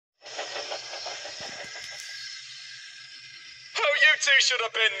two should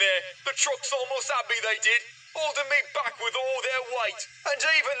have been there. The trucks almost had me, they did, holding me back with all their weight. And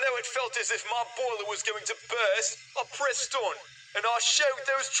even though it felt as if my boiler was going to burst, I pressed on, and I showed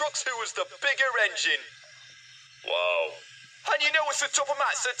those trucks who was the bigger engine. Wow. And you know what the top of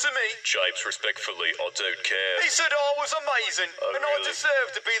Matt said to me? James, respectfully, I don't care. He said I was amazing, and really? I deserve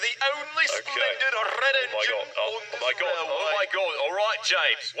to be the only splendid red engine on this railway. Oh my god, alright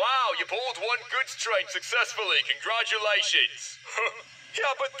James. Wow, you pulled one goods train successfully. Congratulations.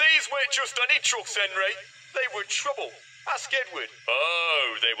 Yeah, but these weren't just any trucks, Henry. They were trouble. Ask Edward.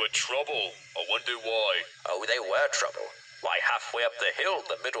 Oh, they were trouble. I wonder why. Oh, they were trouble. Why, halfway up the hill,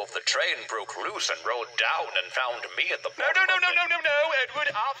 the middle of the train broke loose and rolled down and found me at the bottom. No,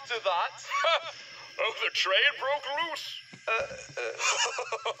 Edward, after that. Oh, the train broke loose.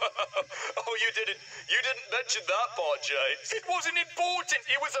 Oh, you didn't mention that part, James. It wasn't important.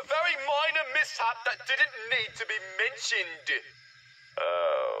 It was a very minor mishap that didn't need to be mentioned.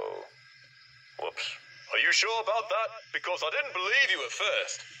 Oh. Whoops. Are you sure about that? Because I didn't believe you at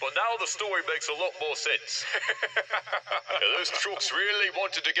first, but now the story makes a lot more sense. Yeah, those trucks really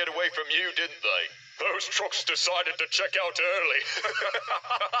wanted to get away from you, didn't they? Those trucks decided to check out early.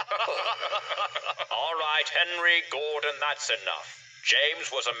 All right, Henry, Gordon, that's enough. James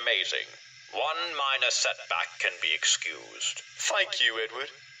was amazing. One minor setback can be excused. Thank you,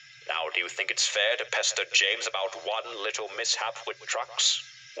 Edward. Now, do you think it's fair to pester James about one little mishap with trucks?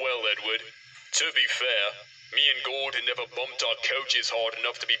 Well, Edward, to be fair, me and Gordon never bumped our coaches hard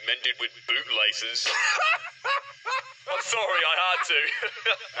enough to be mended with bootlaces. I'm sorry, I had to.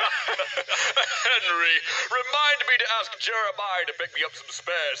 Henry, remind me to ask Jeremiah to pick me up some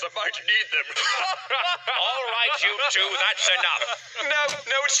spares. I might need them. All right, you two, that's enough.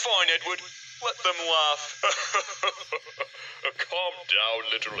 No, it's fine, Edward. Let them laugh. Calm down,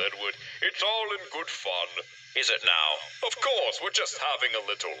 little Edward. It's all in good fun. Is it now? Of course, we're just having a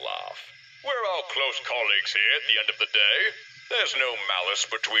little laugh. We're all close colleagues here at the end of the day. There's no malice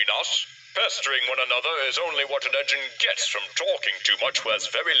between us. Pestering one another is only what an engine gets from talking too much who has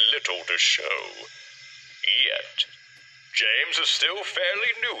very little to show. Yet. James is still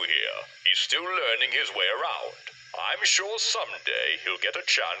fairly new here. He's still learning his way around. I'm sure someday he'll get a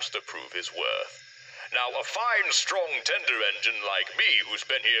chance to prove his worth. Now, a fine, strong tender engine like me, who's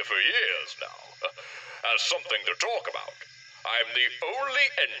been here for years now, has something to talk about. I'm the only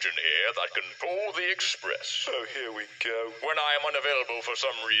engine here that can pull the express. Oh, here we go. When I am unavailable for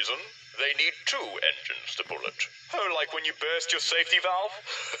some reason, they need two engines to pull it. Oh, like when you burst your safety valve?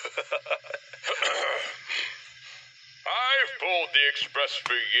 I've pulled the express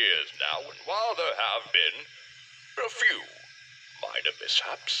for years now, and while there have been a few minor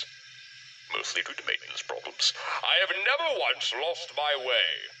mishaps, mostly due to maintenance problems, I have never once lost my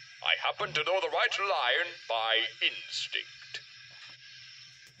way. I happen to know the right line by instinct.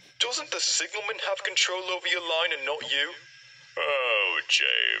 Doesn't the signalman have control over your line and not you? Oh,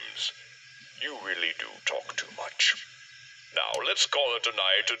 James, you really do talk too much. Now, let's call it a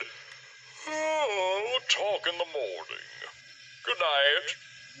night and we'll talk in the morning. Good night.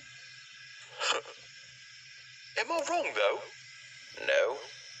 Am I wrong, though? No.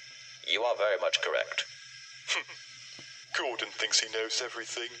 You are very much correct. Gordon thinks he knows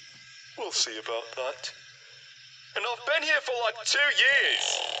everything. We'll see about that. And I've been here for like 2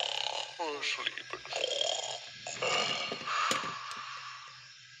 years. Oh, sleeping.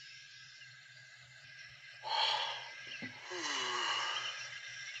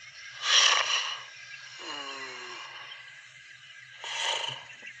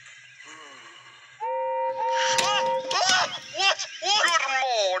 What? Good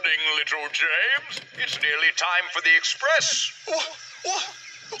morning, little James. It's nearly time for the express. What?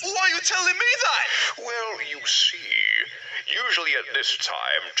 Why are you telling me that? Well, you see, usually at this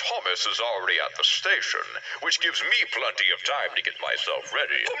time, Thomas is already at the station, which gives me plenty of time to get myself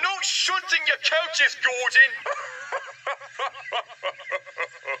ready. I'm not shunting your coaches, Gordon.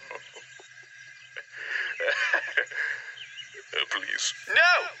 Please.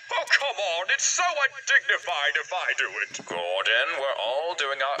 No! Oh, come on. It's so undignified if I do it. Gordon, we're all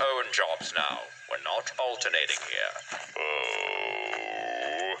doing our own jobs now. We're not alternating here.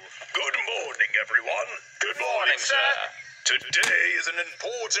 Oh. Good morning, everyone. Good morning, sir. Today is an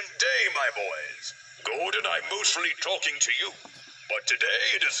important day, my boys. Gordon, I'm mostly talking to you. But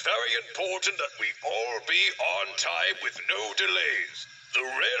today it is very important that we all be on time with no delays. The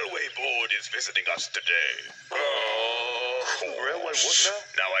railway board is visiting us today. Railway what now?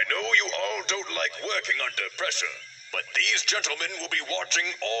 Now, I know you all don't like working under pressure, but these gentlemen will be watching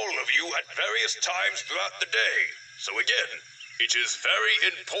all of you at various times throughout the day. So again, It is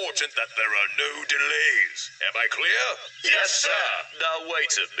very important that there are no delays. Am I clear? Yes, sir. Now,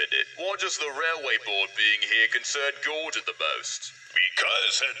 wait a minute. Why does the railway board being here concern Gordon the most?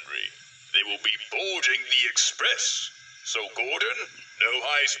 Because, Henry, they will be boarding the express. So, Gordon, no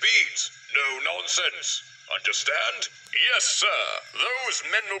high speeds, no nonsense. Understand? Yes, sir. Those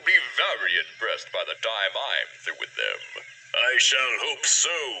men will be very impressed by the time I'm through with them. I shall hope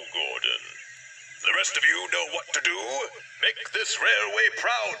so, Gordon. The rest of you know what to do. Make this railway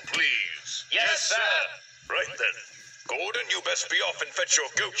proud, please. Yes, sir. Right then. Gordon, you best be off and fetch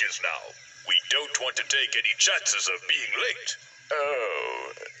your coaches now. We don't want to take any chances of being late.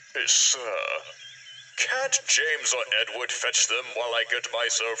 Oh, sir. Can't James or Edward fetch them while I get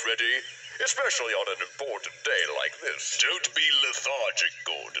myself ready? Especially on an important day like this. Don't be lethargic,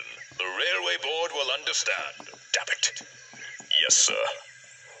 Gordon. The railway board will understand. Damn it. Yes, sir.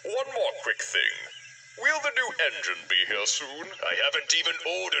 One more quick thing. Will the new engine be here soon? I haven't even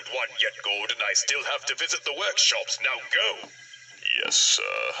ordered one yet, Gordon. I still have to visit the workshops. Now go. Yes, sir.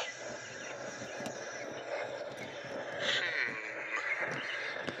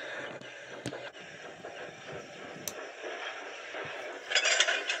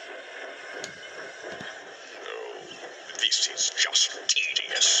 This is just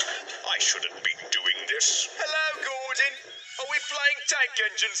tedious. I shouldn't be doing this. Hello, Gordon. Are we flying tank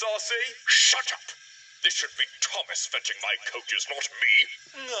engines, RC? Shut up. This should be Thomas fetching my coaches, not me.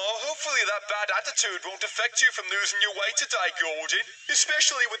 No, hopefully that bad attitude won't affect you from losing your way today, Gordon.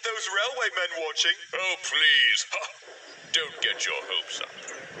 Especially with those railway men watching. Oh, please. Don't get your hopes up.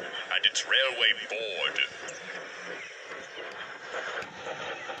 And it's railway board.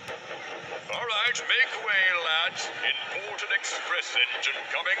 All right, make way, lads. Important express engine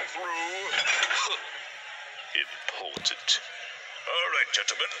coming through. Important. All right,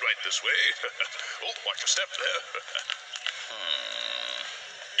 gentlemen, right this way. Oh, watch your step there.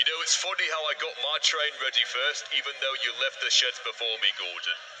 You know, it's funny how I got my train ready first, even though you left the sheds before me,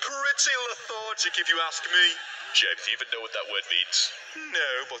 Gordon. Pretty lethargic, if you ask me. James, do you even know what that word means?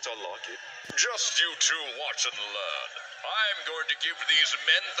 No, but I like it. Just you two watch and learn. I'm going to give these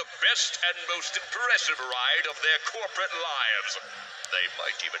men the best and most impressive ride of their corporate lives. They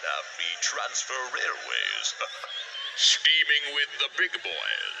might even have me transfer railways. Scheming with the big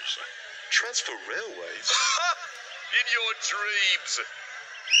boys. Transfer railways? In your dreams.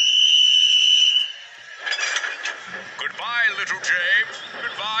 Goodbye, little James.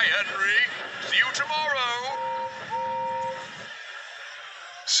 Goodbye, Henry. See you tomorrow.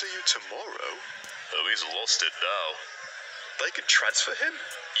 See you tomorrow? Oh, he's lost it now. They can transfer him?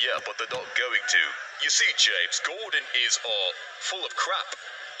 Yeah, but they're not going to. You see, James, Gordon is, full of crap.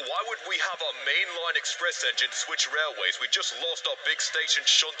 Why would we have our mainline express engine switch railways? We just lost our big station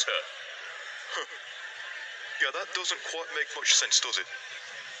shunter. Yeah, that doesn't quite make much sense, does it?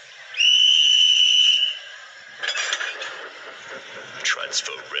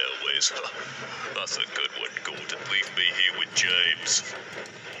 Transfer railways. That's a good one, Gordon. Leave me here with James.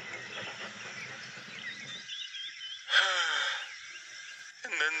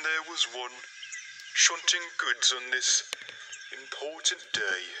 And then there was one, shunting goods on this important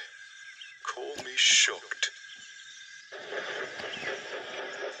day. Call me shocked.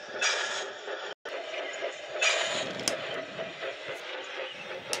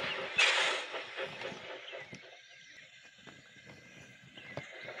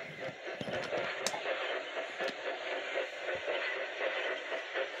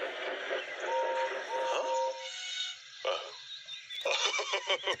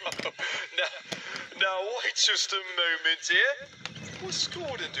 Now, wait just a moment here. What's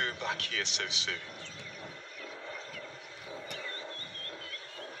Gordon doing back here so soon?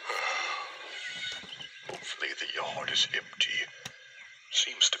 Hopefully the yard is empty.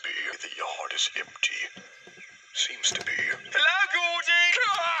 Seems to be. The yard is empty. Seems to be. Hello, Gordon!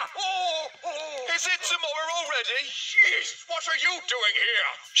 Is it tomorrow already? Jeez, what are you doing here?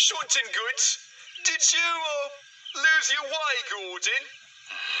 Shunting goods. Did you, lose your way, Gordon?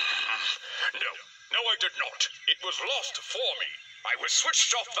 No, I did not. It was lost for me. I was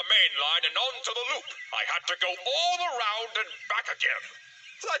switched off the main line and onto the loop. I had to go all around and back again.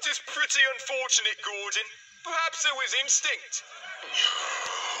 That is pretty unfortunate, Gordon. Perhaps it was instinct.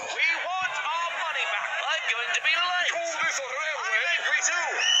 We want our money back. I'm going to be late. Call this a railway? I'm angry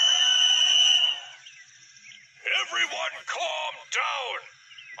too. Everyone calm down.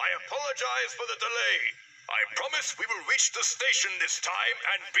 I apologize for the delay. I promise we will reach the station this time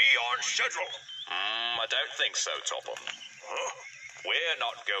and be on schedule. I don't think so, Topham. Huh? We're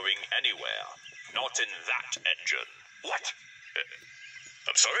not going anywhere. Not in that engine. What?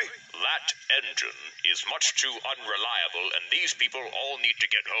 I'm sorry? That engine is much too unreliable, and these people all need to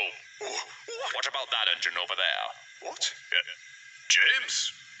get home. What about that engine over there? What?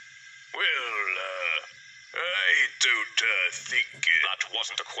 James? Well, I don't think... That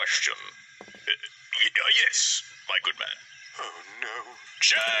wasn't a question. Yes, my good man. Oh, no.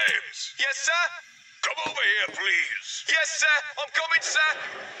 James! Yes, sir? Come over here, please. Yes, sir. I'm coming, sir.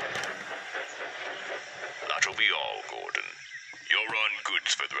 That'll be all, Gordon. You're on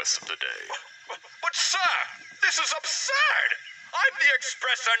goods for the rest of the day. But, sir, this is absurd. I'm the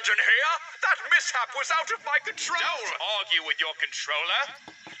express engine here. That mishap was out of my control. Don't argue with your controller.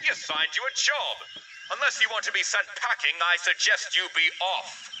 He assigned you a job. Unless you want to be sent packing, I suggest you be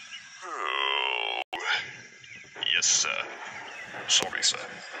off. Oh. Yes, sir. Sorry, sir.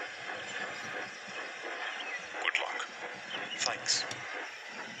 Good luck. Thanks.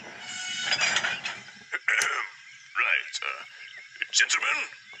 Right, gentlemen,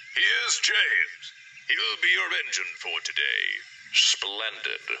 here's James. He'll be your engine for today.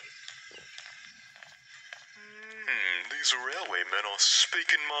 Splendid. These railway men are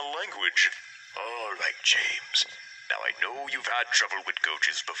speaking my language. All right, James. Now, I know you've had trouble with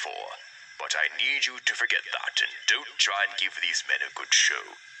coaches before, but I need you to forget that and don't try and give these men a good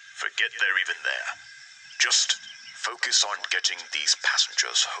show. Forget they're even there. Just focus on getting these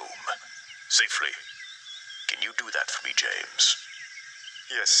passengers home safely. Can you do that for me, James?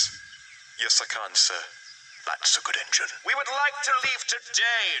 Yes. Yes, I can, sir. That's a good engine. We would like to leave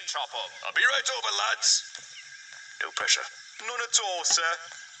today, Topham. I'll be right over, lads. No pressure. None at all, sir.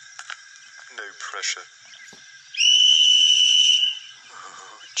 No pressure.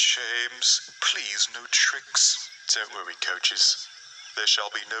 Oh, James, please, no tricks. Don't worry, coaches. There shall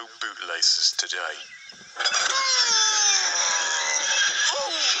be no bootlaces today.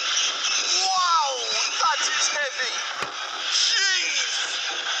 Oh, wow, that is heavy. Jeez.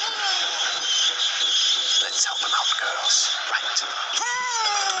 Let's help them out, girls. Right.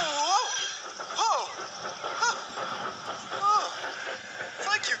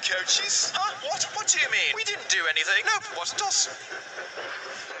 Thank you, coaches. Huh? What? What do you mean? We didn't do anything. Nope, it wasn't us.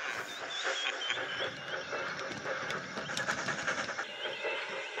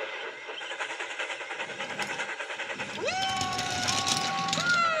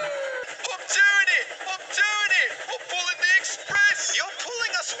 I'm doing it! I'm doing it! I'm pulling the express! You're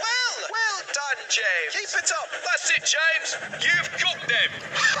pulling us well! Well done, James. Keep it up. That's it, James. You've got them.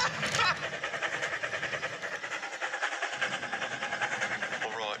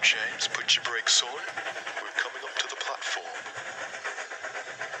 All right, James, put your brakes on. We're coming up to the platform.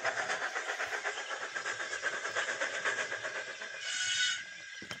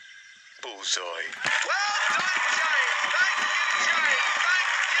 Bullseye. Well done, James. Thank you, James.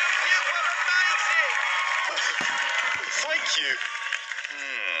 Thank you. You were amazing. Thank you.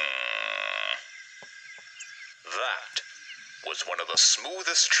 That was one of the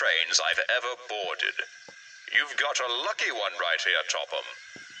smoothest trains I've ever boarded. You've got a lucky one right here, Topham.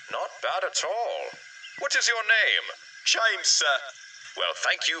 Not bad at all. What is your name? James, sir. Well,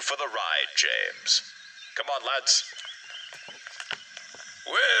 thank you for the ride, James. Come on, lads.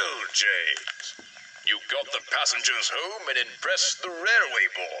 Well, James, you got the passengers home and impressed the railway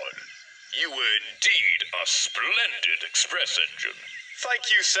board. You were indeed a splendid express engine.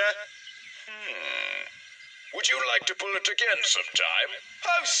 Thank you, sir. Would you like to pull it again sometime?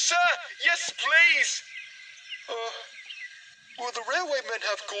 Oh, sir. Yes, please. Will the railway men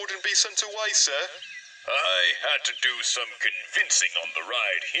have Gordon be sent away, sir? I had to do some convincing on the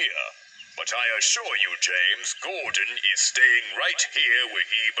ride here, but I assure you, James, Gordon is staying right here where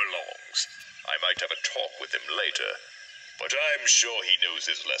he belongs. I might have a talk with him later, but I'm sure he knows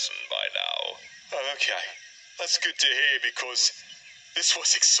his lesson by now. Oh, okay. That's good to hear because this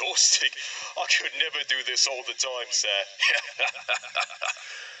was exhausting. I could never do this all the time, sir.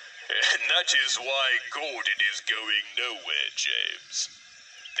 And that is why Gordon is going nowhere, James.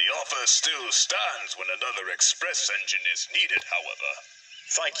 The offer still stands when another express engine is needed, however.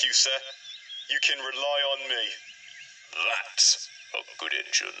 Thank you, sir. You can rely on me. That's a good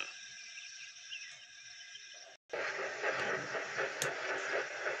engine.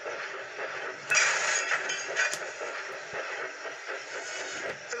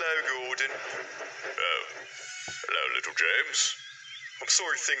 Hello, Gordon. Hello, little James. I'm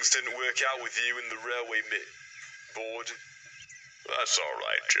sorry things didn't work out with you and the railway board. That's all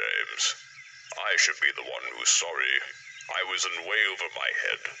right, James. I should be the one who's sorry. I was in way over my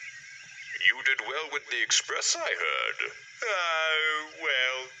head. You did well with the express, I heard. Oh,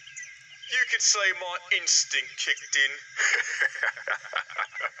 well, you could say my instinct kicked in.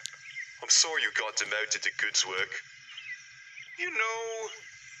 I'm sorry you got demoted to goods work. You know,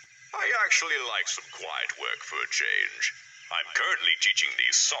 I actually like some quiet work for a change. I'm currently teaching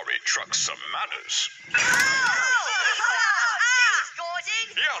these sorry trucks some manners. Thanks,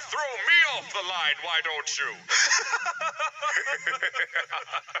 Gordon. Yeah, throw me off the line, why don't you?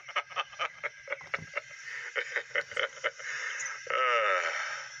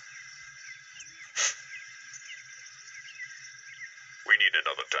 We need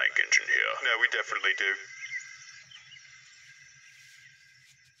another tank engine here. No, we definitely do.